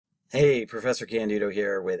Hey, Professor Candido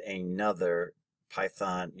here with another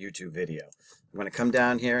Python YouTube video. I'm going to come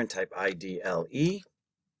down here and type IDLE.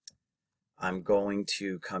 I'm going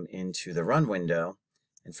to come into the Run window,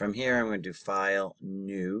 and from here I'm going to do File,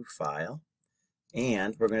 New File,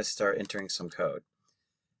 and we're going to start entering some code.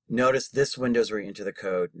 Notice this window is where you enter the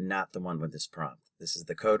code, not the one with this prompt. This is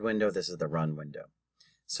the code window, this is the Run window.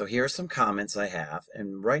 So here are some comments I have,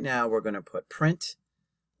 and right now we're going to put print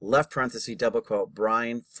left parenthesis, double quote,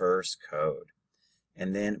 Brian first code.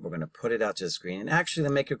 And then we're going to put it out to the screen. And actually, to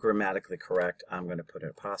make it grammatically correct, I'm going to put an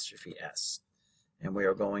apostrophe S. And we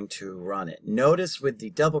are going to run it. Notice with the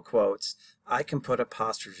double quotes, I can put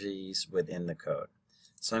apostrophes within the code.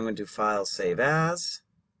 So I'm going to do File, Save As.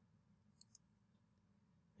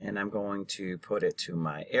 And I'm going to put it to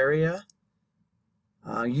my area.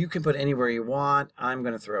 You can put anywhere you want. I'm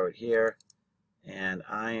going to throw it here. And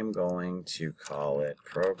I am going to call it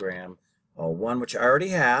program 01, which I already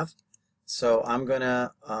have. So I'm going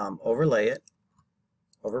to overwrite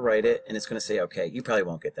it, and it's going to say, okay, you probably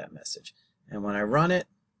won't get that message. And when I run it,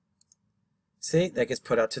 see, that gets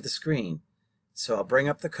put out to the screen. So I'll bring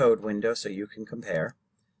up the code window so you can compare.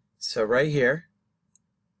 So right here,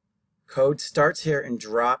 code starts here and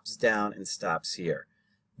drops down and stops here.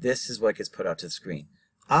 This is what gets put out to the screen.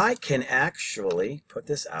 I can actually put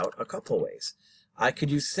this out a couple ways. I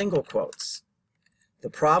could use single quotes. The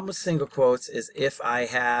problem with single quotes is if I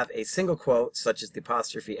have a single quote, such as the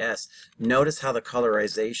apostrophe S, notice how the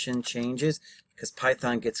colorization changes because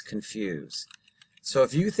Python gets confused. So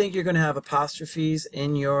if you think you're going to have apostrophes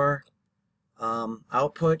in your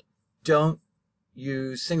output, don't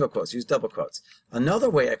use single quotes, use double quotes. Another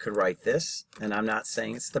way I could write this, and I'm not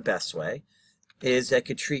saying it's the best way, is I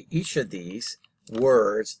could treat each of these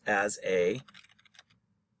words as a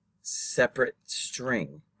separate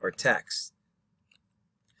string or text.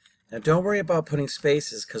 Now don't worry about putting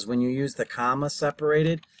spaces, because when you use the comma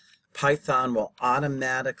separated, Python will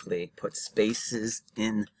automatically put spaces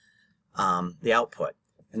in the output.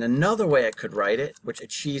 And another way I could write it, which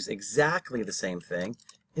achieves exactly the same thing,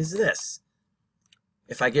 is this.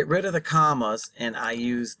 If I get rid of the commas and I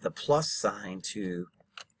use the plus sign to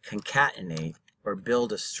concatenate or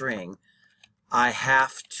build a string, I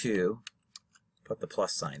have to put the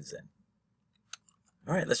plus signs in.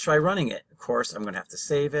 All right, let's try running it. Of course, I'm going to have to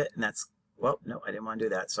save it, and that's, well, no, I didn't want to do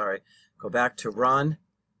that, sorry. Go back to run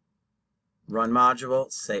module,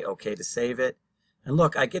 say OK to save it. And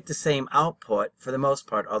look, I get the same output for the most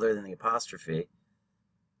part other than the apostrophe.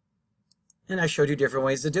 And I showed you different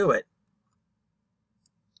ways to do it.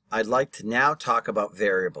 I'd like to now talk about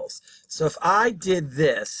variables. So if I did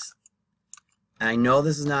this, I know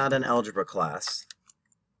this is not an algebra class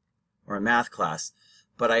or a math class,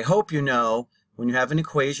 but I hope you know when you have an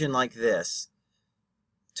equation like this,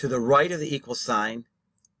 to the right of the equal sign,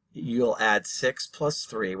 you'll add 6 plus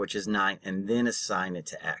 3, which is 9, and then assign it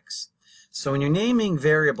to x. So when you're naming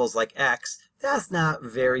variables like x, that's not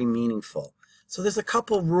very meaningful. So there's a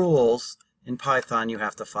couple rules in Python you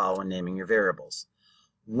have to follow when naming your variables.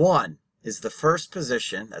 One is the first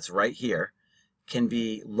position, that's right here, can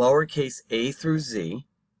be lowercase a through z,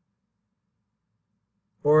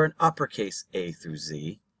 or an uppercase a through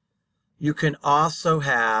z. You can also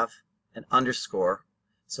have an underscore.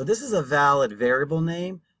 So this is a valid variable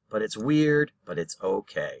name, but it's weird, but it's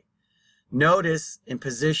okay. Notice in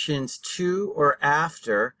positions 2 or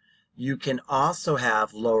after, you can also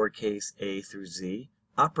have lowercase a through z,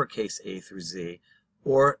 uppercase a through z,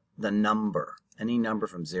 or the number, any number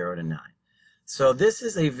from 0 to 9. So this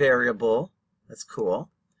is a variable. That's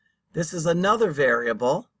cool. This is another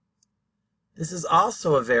variable. This is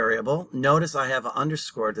also a variable. Notice I have an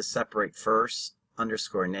underscore to separate first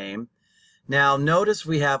underscore name. Now notice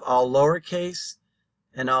we have all lowercase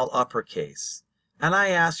and all uppercase. And I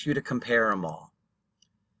ask you to compare them all.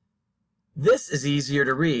 This is easier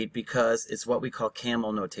to read because it's what we call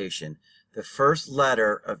camel notation. The first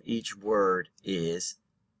letter of each word is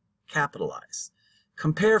capitalized.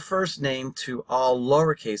 Compare first name to all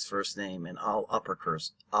lowercase first name and all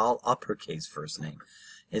uppercase first name.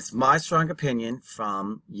 It's my strong opinion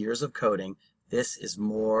from years of coding, this is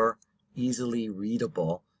more easily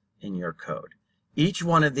readable in your code. Each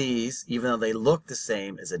one of these, even though they look the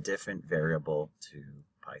same, is a different variable to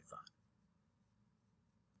Python.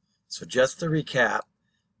 So just to recap,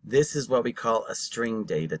 this is what we call a string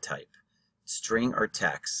data type. String or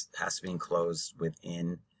text has to be enclosed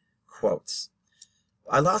within quotes.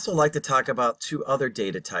 I'd also like to talk about two other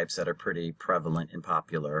data types that are pretty prevalent and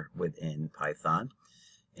popular within Python.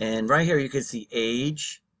 And right here you can see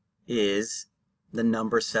age is the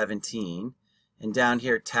number 17, and down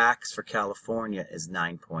here tax for California is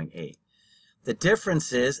 9.8. The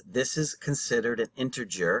difference is this is considered an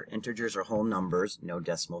integer. Integers are whole numbers, no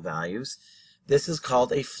decimal values. This is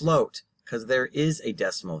called a float because there is a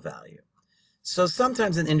decimal value. So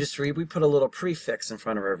sometimes in industry we put a little prefix in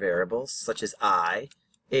front of our variables, such as I,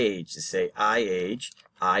 age, to say I age,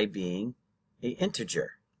 I being an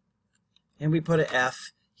integer. And we put an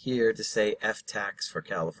F here to say F tax for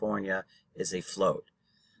California is a float.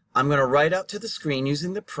 I'm going to write out to the screen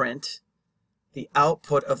using the print the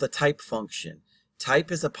output of the type function.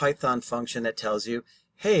 Type is a Python function that tells you,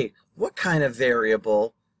 hey, what kind of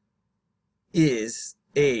variable is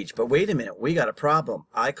age? But wait a minute, we got a problem.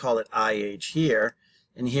 I call it iAge here,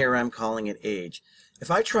 and here I'm calling it age. If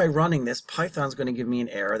I try running this, Python's going to give me an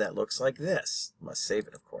error that looks like this. I must save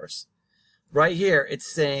it, of course. Right here, it's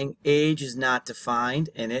saying age is not defined,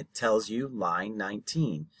 and it tells you line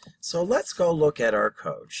 19. So let's go look at our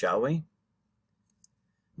code, shall we?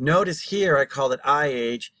 Notice here I called it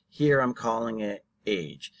iAge, here I'm calling it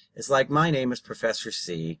age. It's like my name is Professor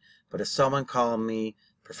C, but if someone called me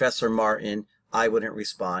Professor Martin, I wouldn't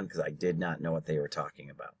respond because I did not know what they were talking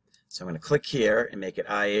about. So I'm going to click here and make it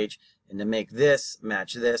iAge, and to make this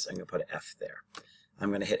match this, I'm going to put an F there. I'm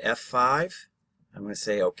going to hit F5, I'm going to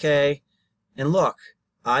say OK, and look,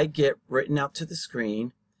 I get written out to the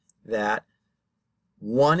screen that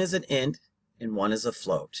one is an int and one is a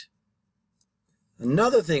float.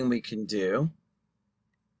 Another thing we can do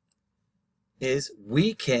is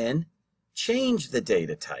we can change the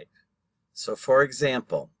data type. So for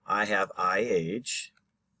example, I have iAge,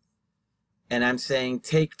 and I'm saying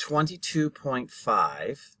take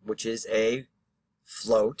 22.5, which is a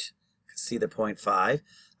float. See the 0.5.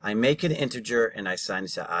 I make it an integer and I assign it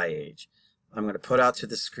to iAge. I'm going to put out to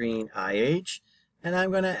the screen iAge, and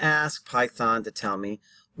I'm going to ask Python to tell me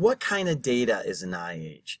what kind of data is an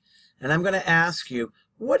iAge. And I'm going to ask you,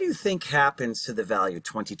 what do you think happens to the value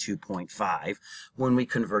 22.5 when we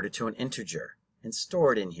convert it to an integer and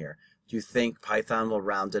store it in here? Do you think Python will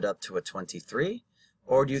round it up to a 23?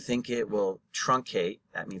 Or do you think it will truncate,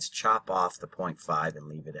 that means chop off the 0.5 and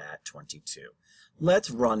leave it at 22? Let's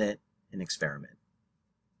run it and experiment.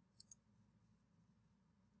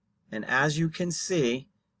 And as you can see,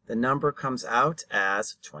 the number comes out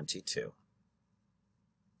as 22.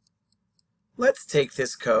 Let's take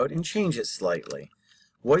this code and change it slightly.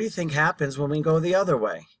 What do you think happens when we go the other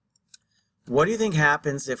way? What do you think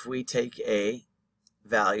happens if we take a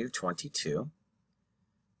value 22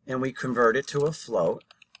 and we convert it to a float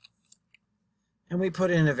and we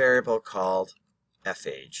put it in a variable called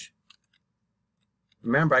fAge?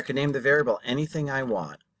 Remember, I can name the variable anything I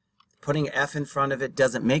want. Putting F in front of it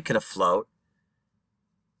doesn't make it a float.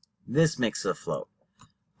 This makes it a float.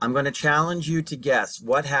 I'm going to challenge you to guess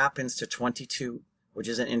what happens to 22, which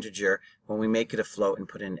is an integer, when we make it a float and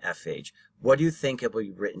put it in fAge. What do you think it will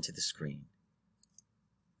be written to the screen?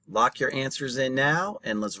 Lock your answers in now,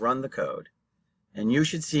 and let's run the code. And you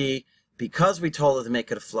should see, because we told it to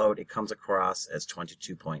make it a float, it comes across as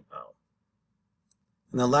 22.0.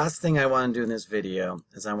 And the last thing I want to do in this video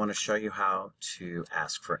is I want to show you how to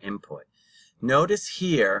ask for input. Notice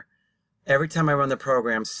here, every time I run the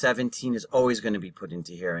program, 17 is always going to be put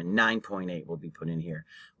into here, and 9.8 will be put in here.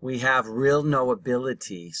 We have no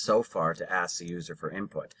ability so far to ask the user for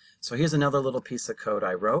input. So here's another little piece of code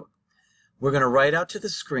I wrote. We're going to write out to the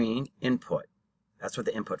screen input. That's what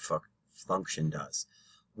the input function does.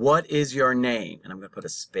 What is your name? And I'm going to put a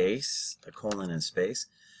space, a colon and a space.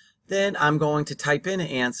 Then I'm going to type in an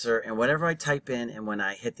answer, and whatever I type in, and when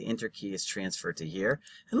I hit the enter key, is transferred to here.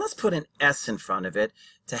 And let's put an S in front of it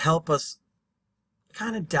to help us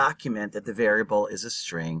kind of document that the variable is a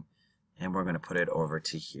string, and we're going to put it over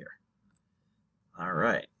to here. All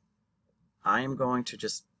right. I am going to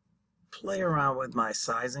just play around with my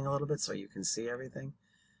sizing a little bit so you can see everything.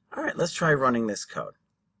 All right, let's try running this code.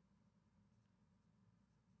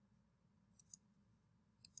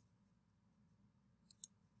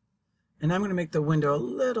 And I'm going to make the window a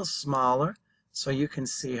little smaller so you can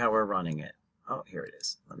see how we're running it. Oh, here it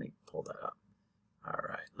is. Let me pull that up. All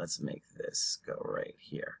right, let's make this go right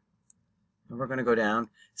here. And we're going to go down.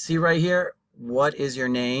 See right here, what is your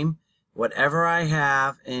name? Whatever I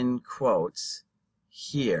have in quotes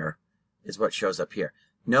here is what shows up here.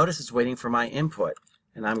 Notice it's waiting for my input.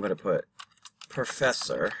 And I'm going to put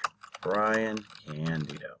Professor Brian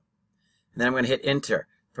Candido. And then I'm going to hit enter.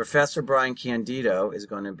 Professor Brian Candido is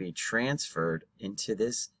going to be transferred into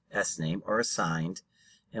this S name or assigned.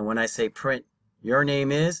 And when I say print your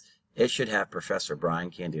name is, it should have Professor Brian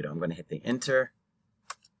Candido. I'm going to hit the enter.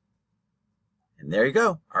 And there you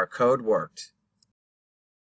go. Our code worked.